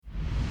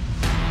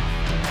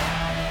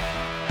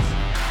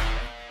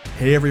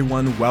Hey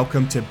everyone,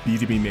 welcome to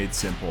B2B Made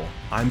Simple.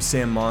 I'm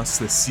Sam Moss,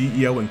 the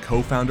CEO and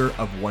co-founder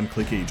of One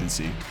Click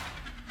Agency.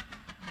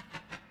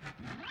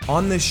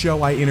 On this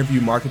show, I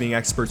interview marketing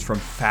experts from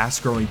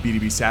fast-growing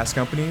B2B SaaS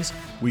companies.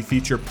 We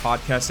feature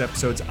podcast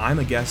episodes I'm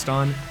a guest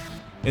on,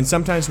 and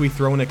sometimes we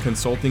throw in a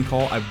consulting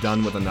call I've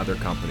done with another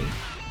company.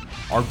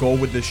 Our goal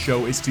with this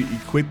show is to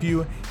equip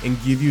you and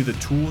give you the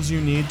tools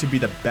you need to be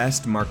the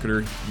best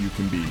marketer you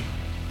can be.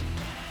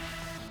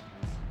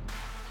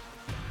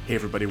 Hey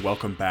everybody,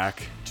 welcome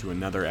back to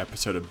another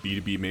episode of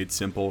B2B Made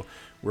Simple.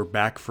 We're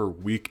back for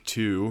week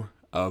 2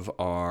 of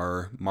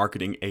our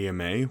marketing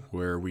AMA,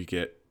 where we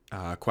get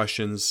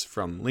questions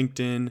from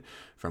LinkedIn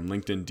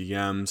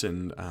DMs,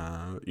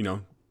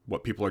 and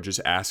what people are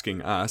just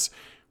asking us.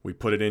 We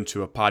put it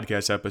into a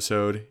podcast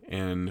episode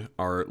and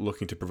are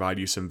looking to provide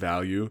you some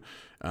value.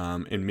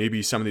 And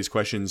maybe some of these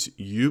questions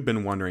you've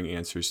been wanting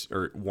answers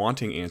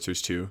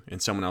to,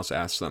 and someone else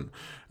asked them.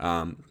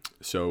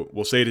 So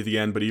we'll say it at the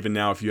end, but even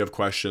now, if you have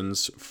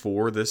questions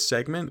for this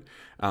segment,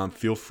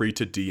 feel free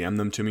to DM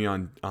them to me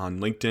on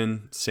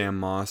LinkedIn. Sam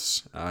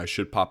Moss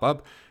should pop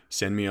up.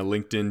 Send me a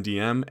LinkedIn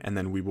DM, and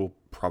then we will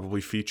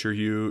probably feature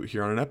you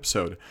here on an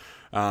episode.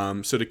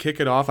 So to kick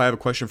it off, I have a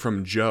question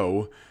from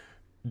Joe.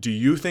 Do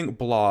you think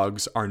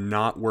blogs are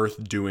not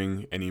worth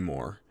doing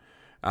anymore?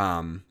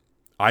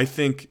 I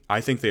think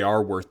they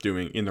are worth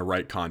doing in the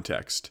right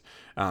context.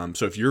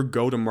 So if your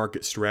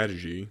go-to-market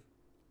strategy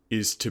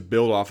is to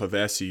build off of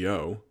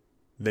SEO,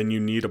 then you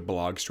need a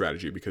blog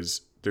strategy,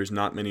 because there's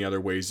not many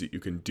other ways that you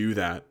can do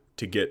that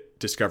to get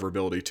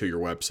discoverability to your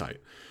website,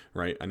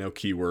 right? I know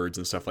keywords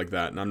and stuff like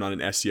that, and I'm not an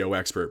SEO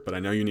expert, but I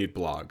know you need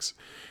blogs.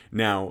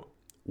 Now,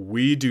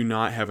 we do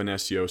not have an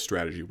SEO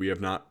strategy. We have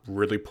not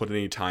really put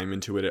any time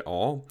into it at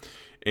all.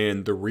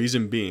 And the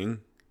reason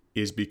being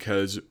is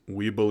because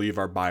we believe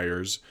our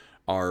buyers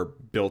are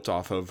built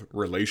off of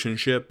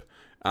relationship,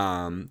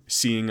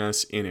 seeing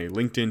us in a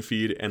LinkedIn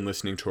feed and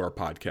listening to our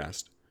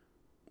podcast.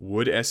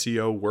 Would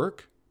SEO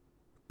work?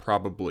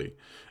 Probably.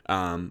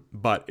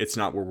 But it's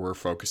not where we're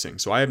focusing.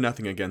 So I have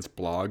nothing against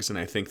blogs, and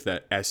I think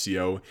that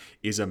SEO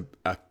is a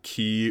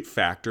key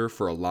factor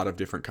for a lot of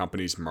different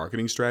companies'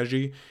 marketing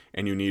strategy,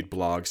 and you need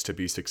blogs to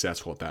be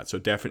successful at that. So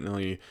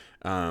definitely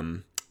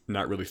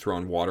not really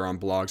throwing water on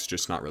blogs,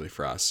 just not really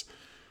for us.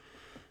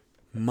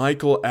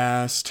 Michael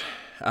asked,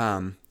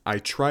 I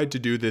tried to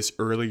do this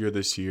earlier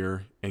this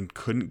year and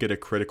couldn't get a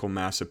critical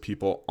mass of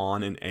people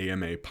on an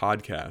AMA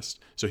podcast.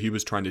 So he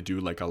was trying to do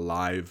like a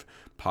live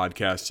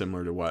podcast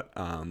similar to what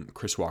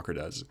Chris Walker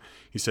does.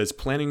 He says,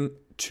 planning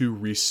to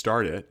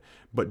restart it,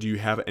 but do you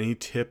have any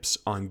tips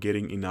on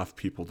getting enough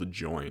people to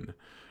join?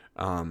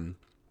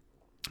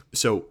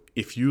 So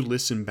if you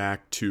listen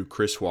back to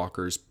Chris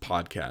Walker's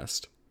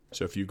podcast,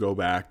 so if you go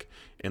back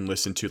and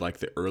listen to like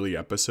the early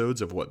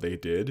episodes of what they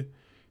did,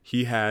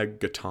 he had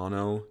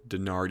Gaetano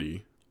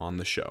DiNardi on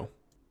the show.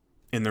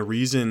 And the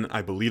reason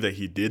I believe that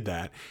he did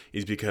that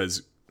is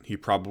because he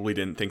probably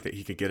didn't think that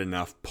he could get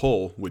enough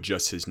pull with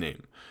just his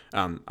name.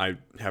 I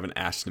haven't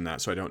asked him that,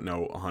 so I don't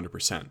know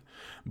 100%.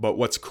 But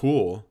what's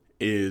cool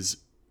is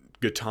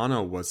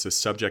Gaetano was the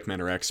subject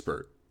matter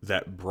expert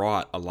that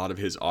brought a lot of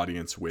his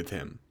audience with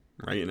him,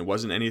 right? And it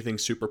wasn't anything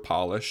super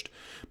polished,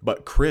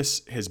 but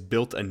Chris has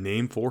built a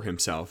name for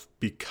himself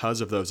because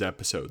of those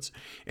episodes.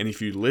 And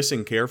if you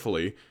listen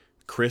carefully,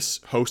 Chris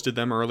hosted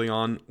them early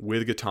on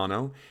with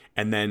Gaetano,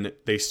 and then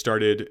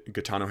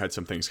Gaetano had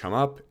some things come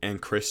up,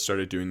 and Chris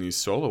started doing these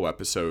solo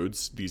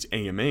episodes, these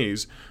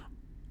AMAs,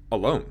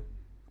 alone,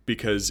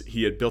 because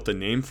he had built a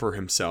name for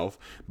himself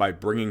by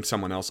bringing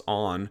someone else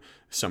on,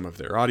 some of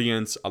their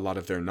audience, a lot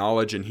of their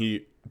knowledge, and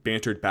he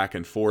bantered back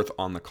and forth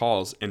on the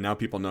calls, and now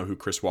people know who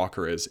Chris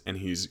Walker is, and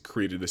he's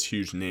created this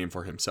huge name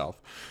for himself.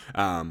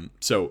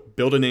 So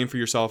build a name for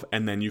yourself,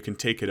 and then you can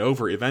take it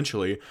over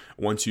eventually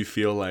once you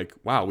feel like,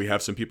 wow, we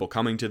have some people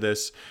coming to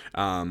this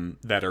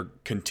that are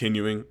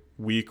continuing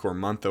week or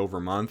month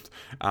over month,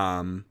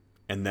 and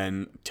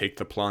then take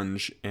the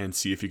plunge and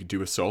see if you could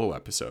do a solo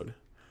episode.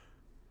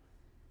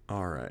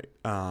 All right.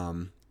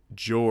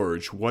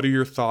 George, what are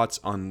your thoughts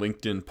on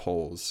LinkedIn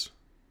polls?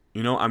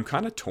 I'm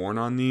kind of torn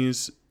on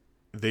these.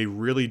 They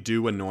really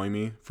do annoy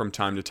me from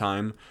time to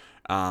time.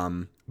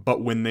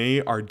 But when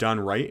they are done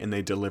right and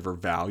they deliver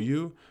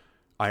value,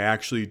 I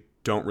actually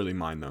don't really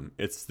mind them.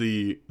 It's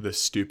the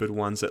stupid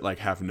ones that like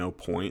have no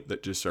point,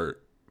 that just are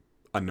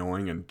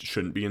annoying and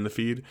shouldn't be in the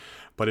feed.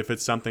 But if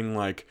it's something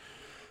like,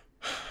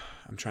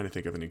 I'm trying to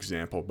think of an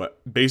example, but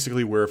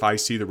basically where if I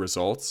see the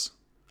results,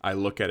 I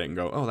look at it and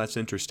go, oh, that's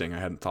interesting, I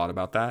hadn't thought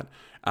about that.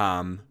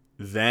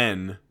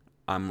 Then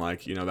I'm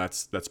like,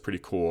 that's pretty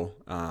cool.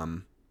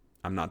 I'm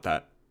not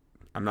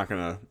going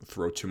to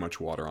throw too much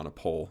water on a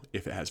poll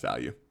if it has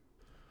value.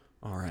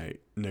 All right.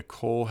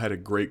 Nicole had a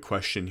great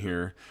question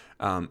here.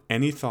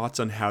 Any thoughts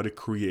on how to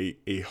create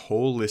a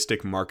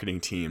holistic marketing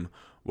team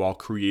while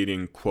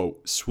creating,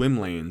 quote, swim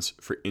lanes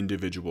for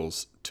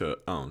individuals to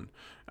own?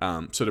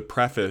 So to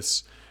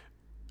preface,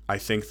 I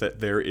think that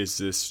there is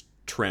this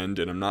trend,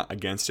 and I'm not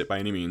against it by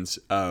any means,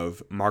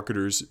 of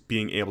marketers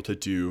being able to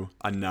do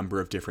a number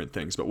of different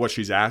things. But what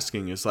she's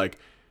asking is like,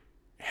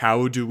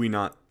 how do we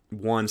not,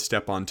 one,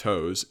 step on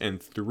toes,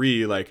 and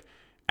three, like,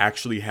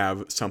 actually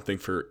have something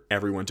for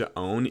everyone to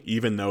own,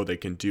 even though they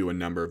can do a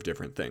number of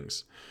different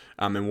things.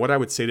 And what I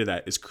would say to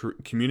that is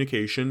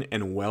communication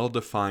and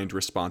well-defined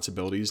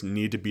responsibilities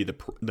need to be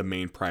the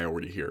main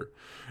priority here.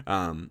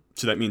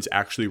 So that means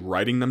actually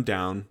writing them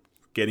down,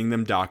 getting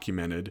them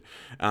documented.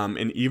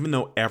 And even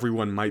though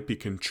everyone might be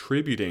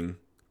contributing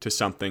to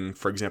something,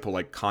 for example,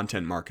 like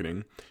content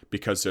marketing,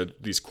 because they're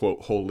these,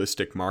 quote,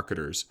 holistic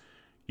marketers,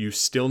 you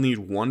still need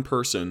one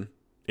person,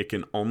 it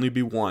can only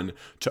be one,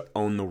 to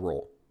own the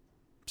role.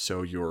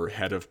 So your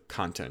head of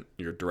content,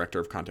 your director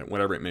of content,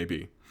 whatever it may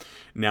be.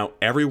 Now,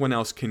 everyone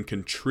else can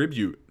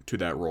contribute to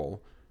that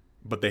role,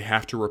 but they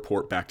have to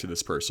report back to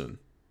this person.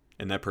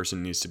 And that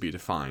person needs to be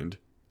defined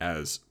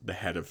as the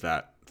head of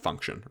that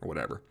function or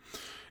whatever.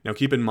 Now,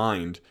 keep in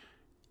mind,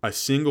 a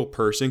single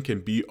person can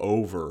be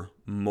over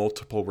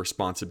multiple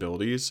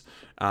responsibilities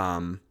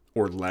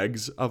or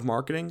legs of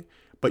marketing,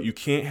 but you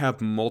can't have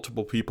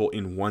multiple people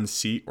in one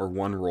seat or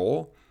one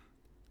role.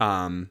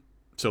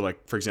 So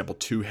like, for example,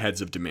 2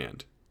 heads of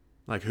demand.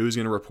 Like, who's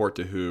going to report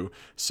to who?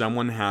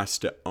 Someone has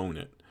to own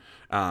it.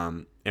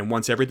 And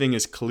once everything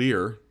is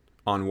clear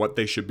on what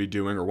they should be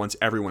doing, or once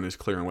everyone is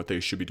clear on what they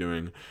should be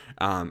doing,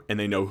 and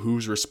they know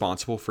who's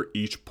responsible for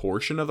each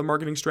portion of the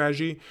marketing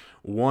strategy,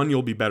 1,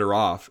 you'll be better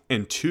off.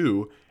 And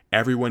 2,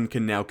 everyone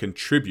can now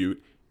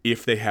contribute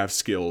if they have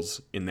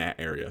skills in that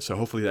area. So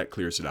hopefully that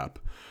clears it up.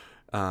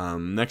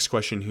 Next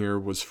question here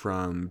was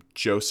from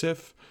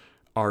Joseph.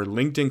 Are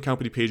LinkedIn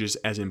company pages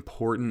as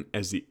important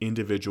as the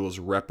individuals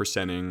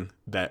representing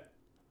that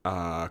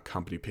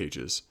company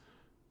pages?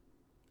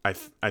 I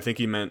think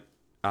he meant,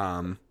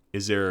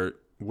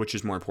 which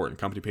is more important,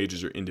 company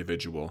pages or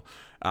individual?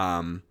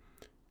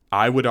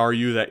 I would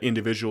argue that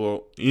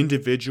individual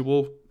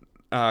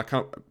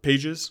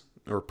pages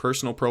or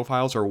personal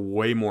profiles are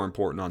way more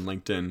important on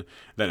LinkedIn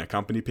than a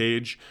company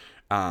page.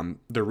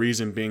 The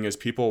reason being is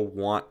people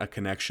want a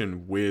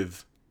connection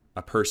with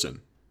a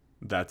person.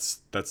 That's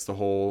the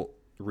whole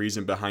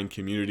reason behind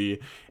community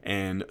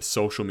and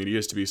social media,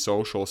 is to be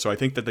social. So I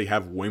think that they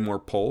have way more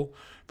pull.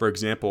 For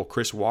example,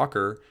 Chris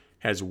Walker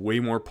has way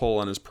more pull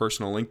on his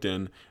personal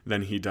LinkedIn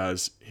than he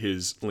does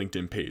his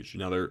LinkedIn page.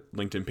 Now, their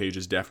LinkedIn page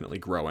is definitely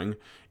growing.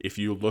 If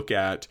you look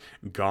at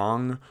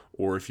Gong,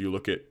 or if you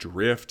look at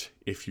Drift,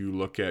 if you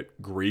look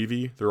at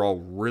Gravy, they're all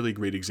really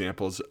great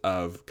examples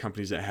of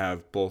companies that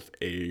have both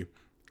a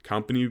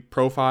company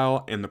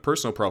profile and the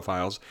personal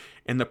profiles,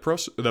 and the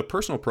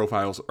personal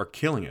profiles are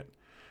killing it.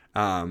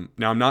 Now,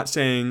 I'm not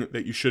saying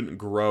that you shouldn't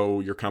grow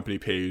your company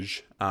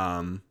page.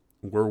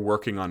 We're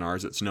working on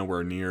ours. It's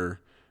nowhere near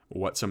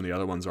what some of the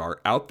other ones are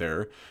out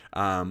there.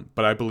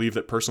 But I believe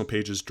that personal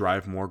pages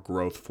drive more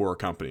growth for a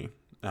company.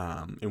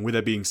 And with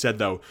that being said,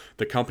 though,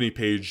 the company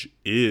page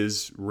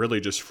is really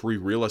just free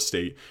real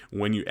estate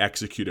when you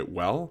execute it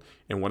well.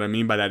 And what I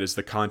mean by that is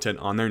the content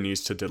on there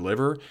needs to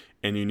deliver,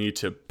 and you need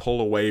to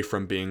pull away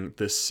from being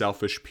this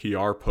selfish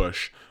PR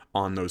push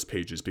on those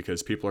pages,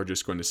 because people are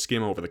just going to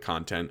skim over the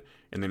content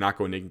and they're not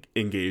going to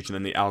engage. And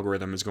then the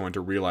algorithm is going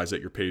to realize that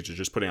your page is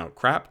just putting out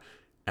crap,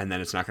 and then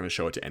it's not going to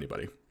show it to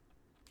anybody.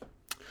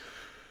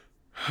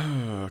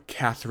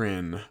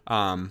 Catherine,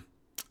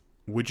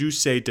 would you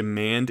say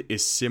demand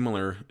is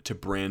similar to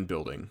brand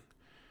building?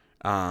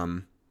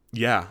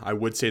 Yeah, I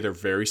would say they're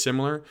very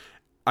similar.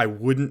 I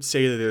wouldn't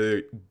say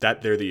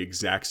that they're the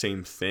exact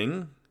same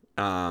thing.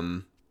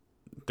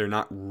 They're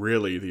not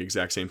really the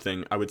exact same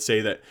thing. I would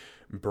say that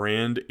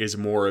brand is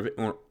more of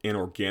an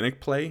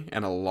organic play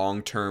and a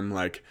long-term,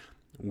 like,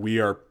 we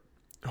are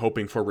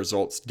hoping for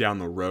results down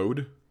the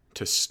road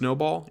to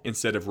snowball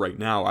instead of right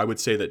now. I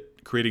would say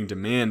that creating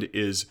demand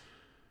is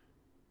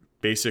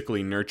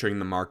basically nurturing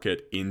the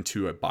market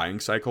into a buying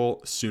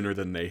cycle sooner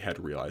than they had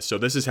realized. So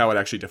this is how I'd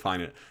actually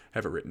define it. I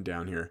have it written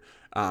down here.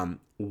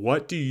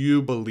 What do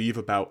you believe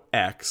about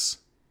X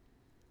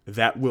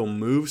that will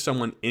move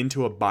someone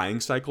into a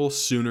buying cycle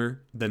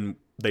sooner than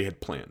they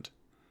had planned?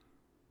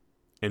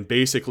 And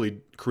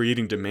basically,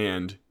 creating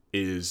demand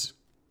is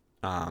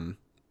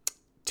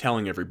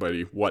telling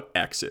everybody what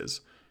X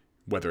is,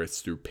 whether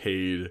it's through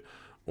paid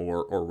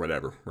or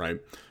whatever, right?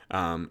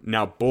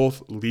 Now,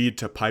 both lead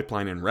to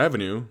pipeline and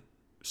revenue.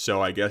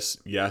 So I guess,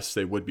 yes,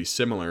 they would be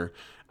similar,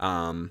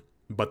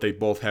 but they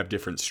both have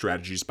different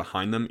strategies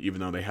behind them, even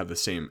though they have the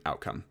same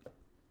outcome.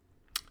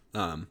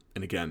 And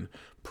again,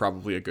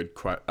 probably a good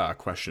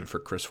question for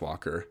Chris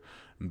Walker,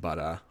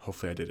 but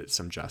hopefully I did it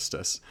some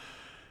justice.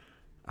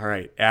 All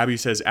right. Abby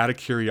says, out of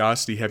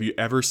curiosity, have you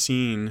ever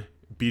seen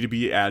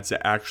B2B ads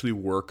that actually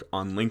work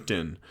on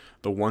LinkedIn?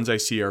 The ones I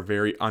see are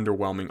very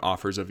underwhelming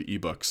offers of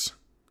ebooks.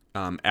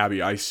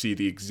 Abby, I see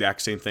the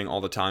exact same thing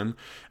all the time.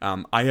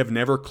 I have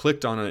never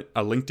clicked on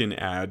a LinkedIn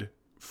ad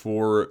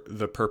for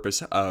the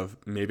purpose of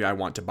maybe I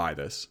want to buy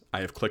this.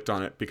 I have clicked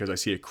on it because I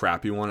see a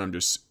crappy one. I'm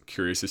just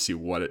curious to see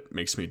what it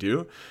makes me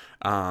do.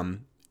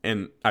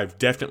 And I've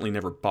definitely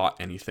never bought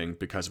anything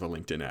because of a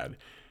LinkedIn ad.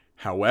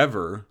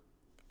 However,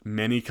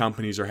 many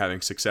companies are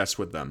having success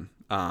with them,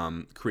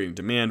 creating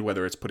demand,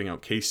 whether it's putting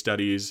out case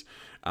studies,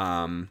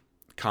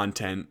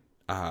 content,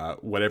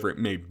 whatever it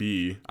may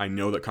be. I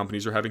know that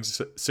companies are having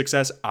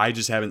success. I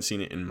just haven't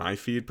seen it in my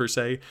feed per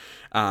se.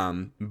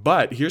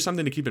 But here's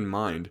something to keep in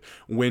mind.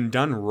 When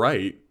done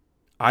right,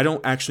 I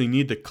don't actually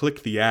need to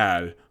click the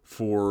ad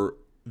for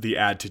the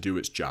ad to do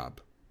its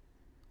job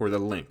or the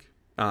link.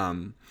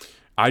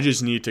 I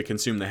just need to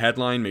consume the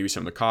headline, maybe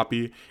some of the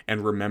copy,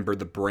 and remember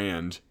the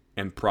brand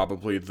and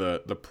probably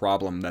the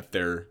problem that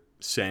they're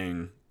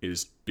saying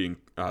is being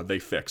they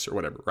fix or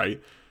whatever,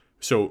 right?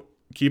 So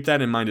keep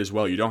that in mind as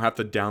well. You don't have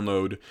to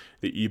download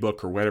the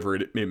ebook or whatever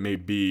it may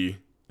be,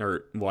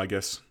 or well, I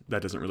guess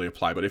that doesn't really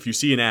apply. But if you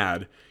see an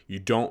ad, you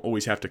don't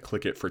always have to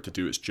click it for it to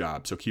do its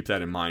job. So keep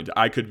that in mind.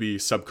 I could be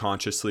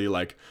subconsciously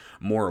like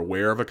more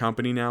aware of a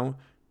company now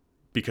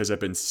because I've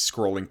been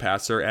scrolling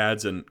past their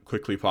ads and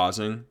quickly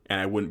pausing, and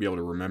I wouldn't be able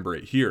to remember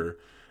it here.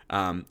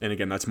 And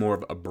again, that's more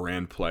of a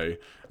brand play,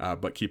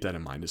 but keep that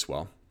in mind as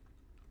well.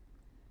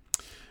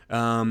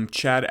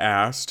 Chad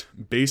asked,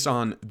 based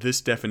on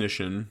this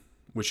definition,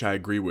 which I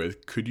agree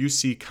with, could you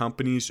see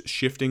companies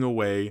shifting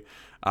away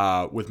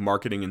with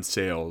marketing and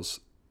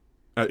sales,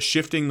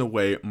 shifting the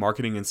way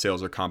marketing and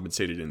sales are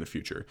compensated in the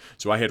future?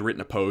 So I had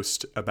written a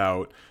post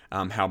about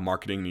how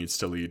marketing needs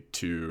to lead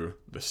to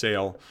the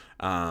sale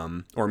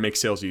or make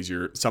sales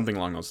easier, something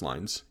along those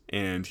lines.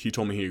 And he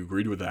told me he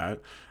agreed with that.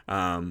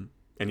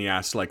 And he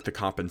asked, like, the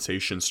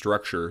compensation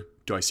structure,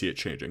 do I see it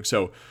changing?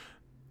 So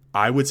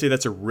I would say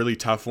that's a really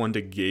tough one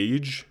to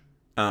gauge,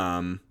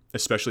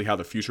 especially how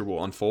the future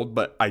will unfold.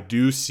 But I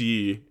do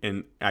see,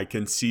 and I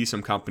can see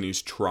some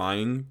companies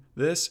trying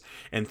this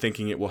and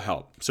thinking it will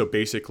help. So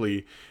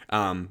basically,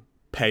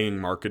 paying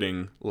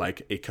marketing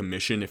like a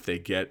commission if they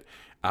get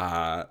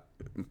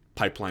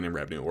pipeline and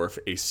revenue, or if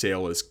a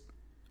sale is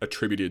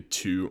attributed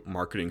to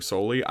marketing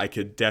solely. I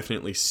could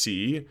definitely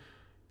see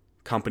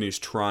companies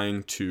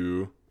trying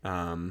to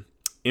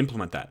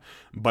implement that.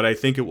 But I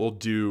think it will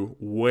do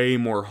way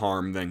more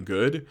harm than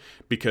good,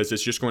 because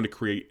it's just going to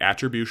create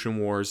attribution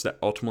wars that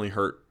ultimately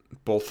hurt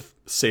both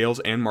sales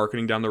and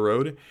marketing down the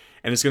road.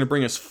 And it's going to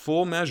bring us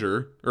full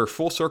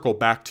circle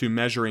back to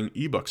measuring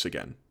ebooks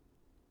again,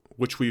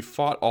 which we've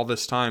fought all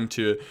this time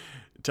to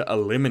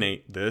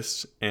eliminate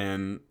this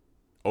and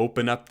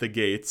open up the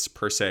gates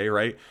per se,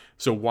 right?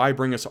 So why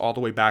bring us all the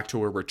way back to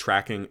where we're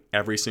tracking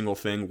every single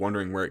thing,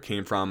 wondering where it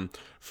came from,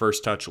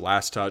 first touch,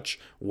 last touch,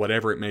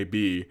 whatever it may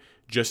be,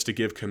 just to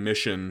give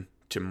commission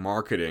to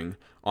marketing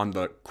on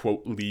the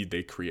quote lead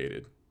they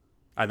created?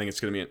 I think it's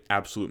going to be an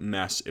absolute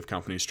mess if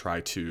companies try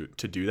to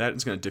do that.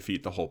 It's going to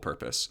defeat the whole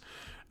purpose.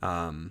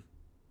 So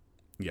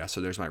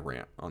there's my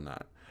rant on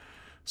that.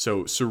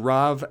 So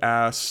Surav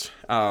asked,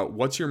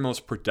 what's your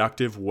most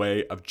productive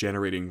way of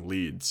generating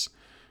leads?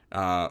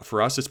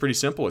 For us, it's pretty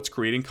simple. It's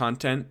creating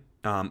content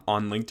on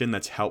LinkedIn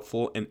that's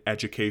helpful and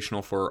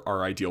educational for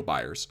our ideal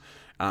buyers.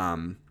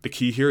 The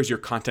key here is your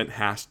content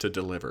has to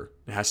deliver.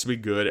 It has to be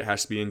good, it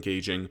has to be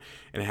engaging,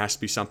 and it has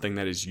to be something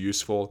that is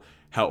useful,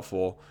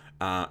 helpful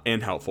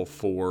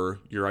for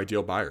your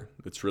ideal buyer.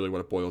 That's really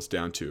what it boils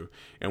down to.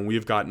 And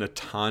we've gotten a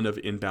ton of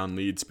inbound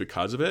leads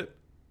because of it.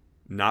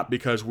 Not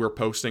because we're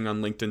posting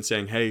on LinkedIn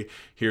saying, hey,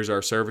 here's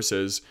our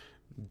services,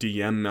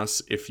 DM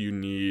us if you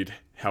need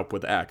help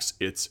with X.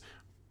 It's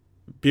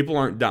people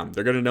aren't dumb.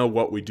 They're going to know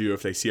what we do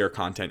if they see our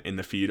content in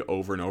the feed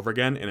over and over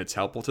again and it's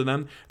helpful to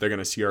them. They're going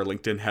to see our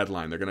LinkedIn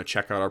headline. They're going to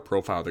check out our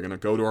profile. They're going to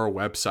go to our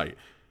website.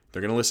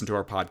 They're going to listen to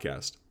our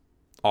podcast.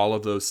 All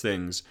of those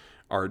things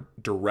are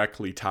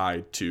directly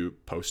tied to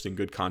posting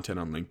good content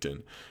on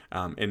LinkedIn.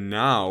 And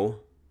now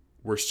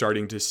we're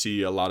starting to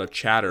see a lot of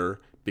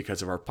chatter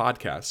because of our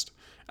podcast.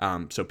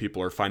 So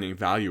people are finding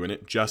value in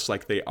it, just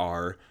like they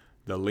are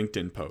the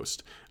LinkedIn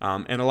post.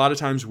 And a lot of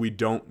times we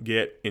don't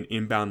get an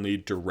inbound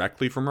lead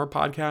directly from our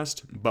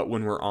podcast, but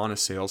when we're on a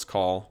sales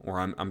call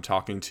or I'm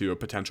talking to a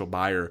potential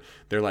buyer,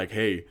 they're like,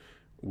 hey,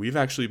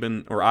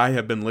 I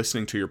have been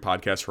listening to your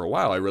podcast for a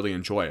while. I really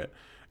enjoy it.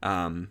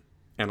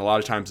 And a lot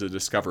of times the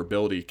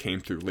discoverability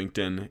came through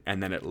LinkedIn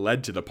and then it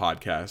led to the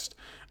podcast.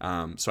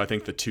 So I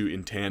think the two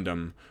in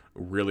tandem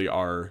really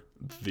are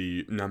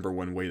the number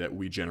one way that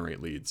we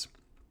generate leads.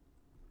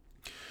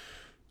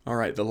 All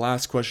right, the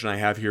last question I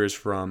have here is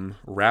from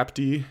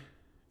Rapti.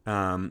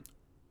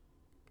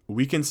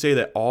 We can say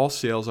that all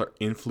sales are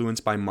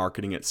influenced by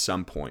marketing at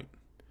some point,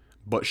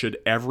 but should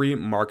every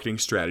marketing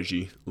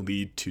strategy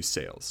lead to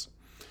sales?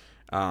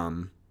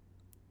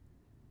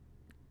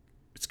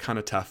 It's kind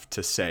of tough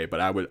to say, but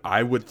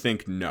I would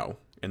think no,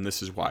 and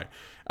this is why.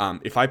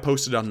 If I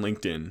posted on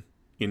LinkedIn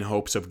in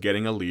hopes of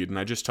getting a lead, and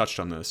I just touched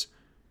on this,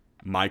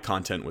 my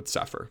content would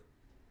suffer.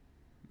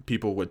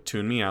 People would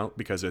tune me out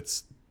because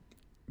it's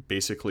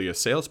basically a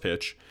sales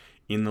pitch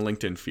in the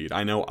LinkedIn feed.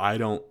 I know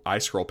I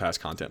scroll past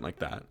content like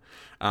that.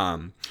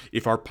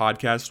 If our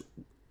podcast,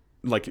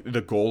 like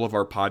the goal of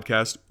our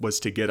podcast was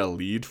to get a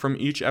lead from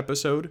each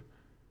episode,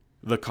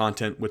 the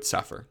content would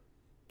suffer.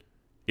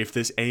 If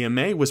this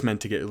AMA was meant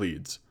to get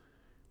leads,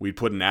 we'd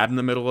put an ad in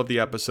the middle of the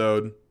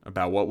episode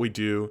about what we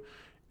do,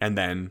 and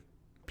then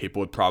people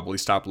would probably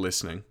stop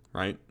listening,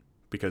 right?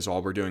 Because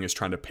all we're doing is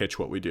trying to pitch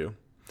what we do.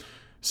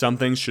 Some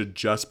things should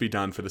just be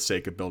done for the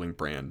sake of building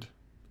brand.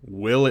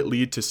 Will it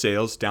lead to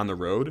sales down the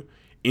road?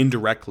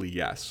 Indirectly,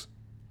 yes.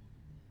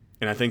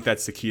 And I think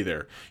that's the key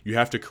there. You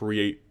have to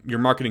create, your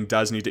marketing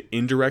does need to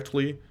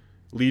indirectly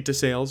lead to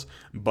sales,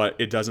 but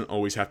it doesn't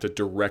always have to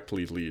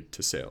directly lead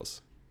to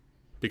sales.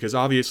 Because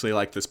obviously,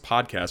 like this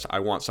podcast, I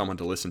want someone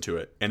to listen to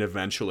it and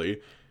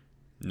eventually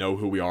know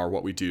who we are,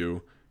 what we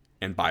do,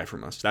 and buy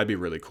from us. That'd be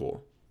really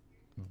cool.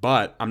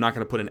 But I'm not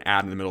going to put an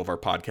ad in the middle of our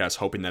podcast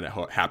hoping that it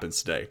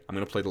happens today. I'm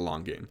going to play the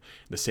long game.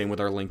 The same with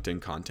our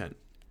LinkedIn content,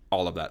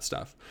 all of that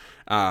stuff.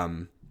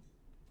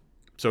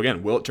 So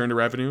again, will it turn to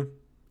revenue?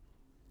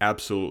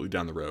 Absolutely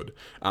down the road.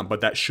 But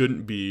that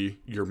shouldn't be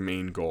your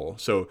main goal.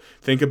 So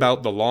think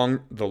about the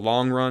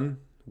long run.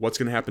 What's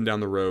going to happen down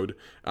the road?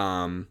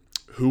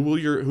 Who will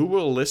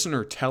a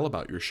listener tell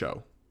about your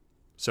show?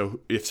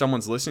 So if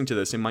someone's listening to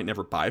this, they might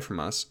never buy from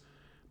us,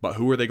 but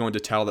who are they going to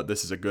tell that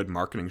this is a good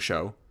marketing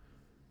show?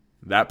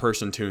 That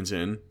person tunes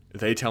in,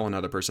 they tell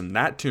another person,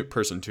 that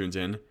person tunes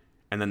in,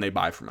 and then they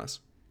buy from us,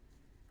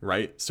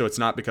 right? So it's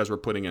not because we're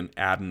putting an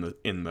ad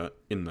in the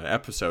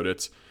episode.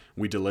 It's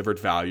we delivered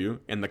value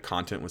and the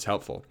content was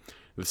helpful.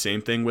 The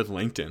same thing with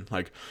LinkedIn.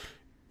 Like,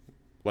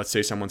 let's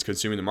say someone's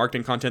consuming the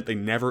marketing content, they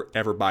never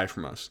ever buy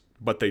from us,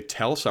 but they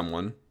tell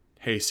someone,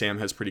 hey, Sam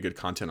has pretty good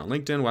content on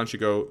LinkedIn. Why don't you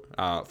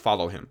go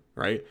follow him,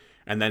 right?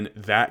 And then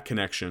that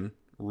connection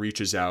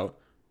reaches out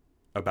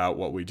about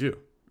what we do,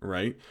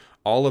 right?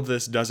 All of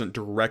this doesn't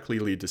directly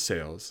lead to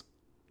sales,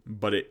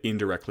 but it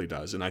indirectly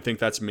does. And I think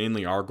that's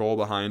mainly our goal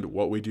behind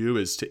what we do,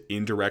 is to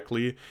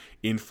indirectly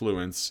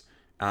influence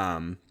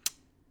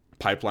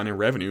pipeline and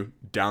revenue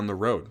down the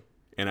road.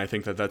 And I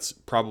think that that's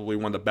probably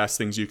one of the best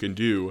things you can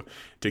do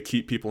to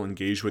keep people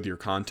engaged with your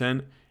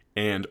content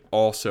and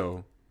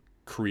also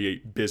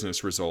create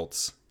business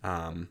results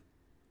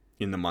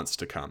in the months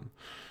to come.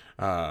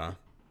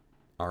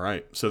 All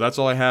right, so that's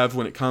all I have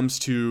when it comes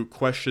to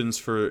questions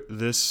for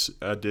this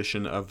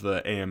edition of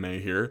the AMA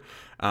here.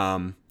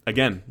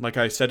 Again, like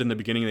I said in the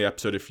beginning of the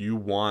episode, if you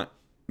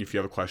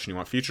have a question you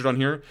want featured on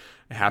here,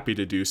 happy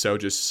to do so.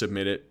 Just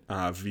submit it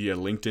via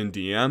LinkedIn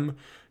DM,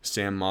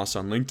 Sam Moss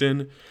on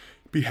LinkedIn.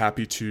 Be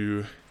happy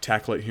to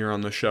tackle it here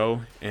on the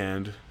show.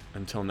 And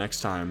until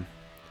next time,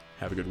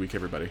 have a good week,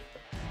 everybody.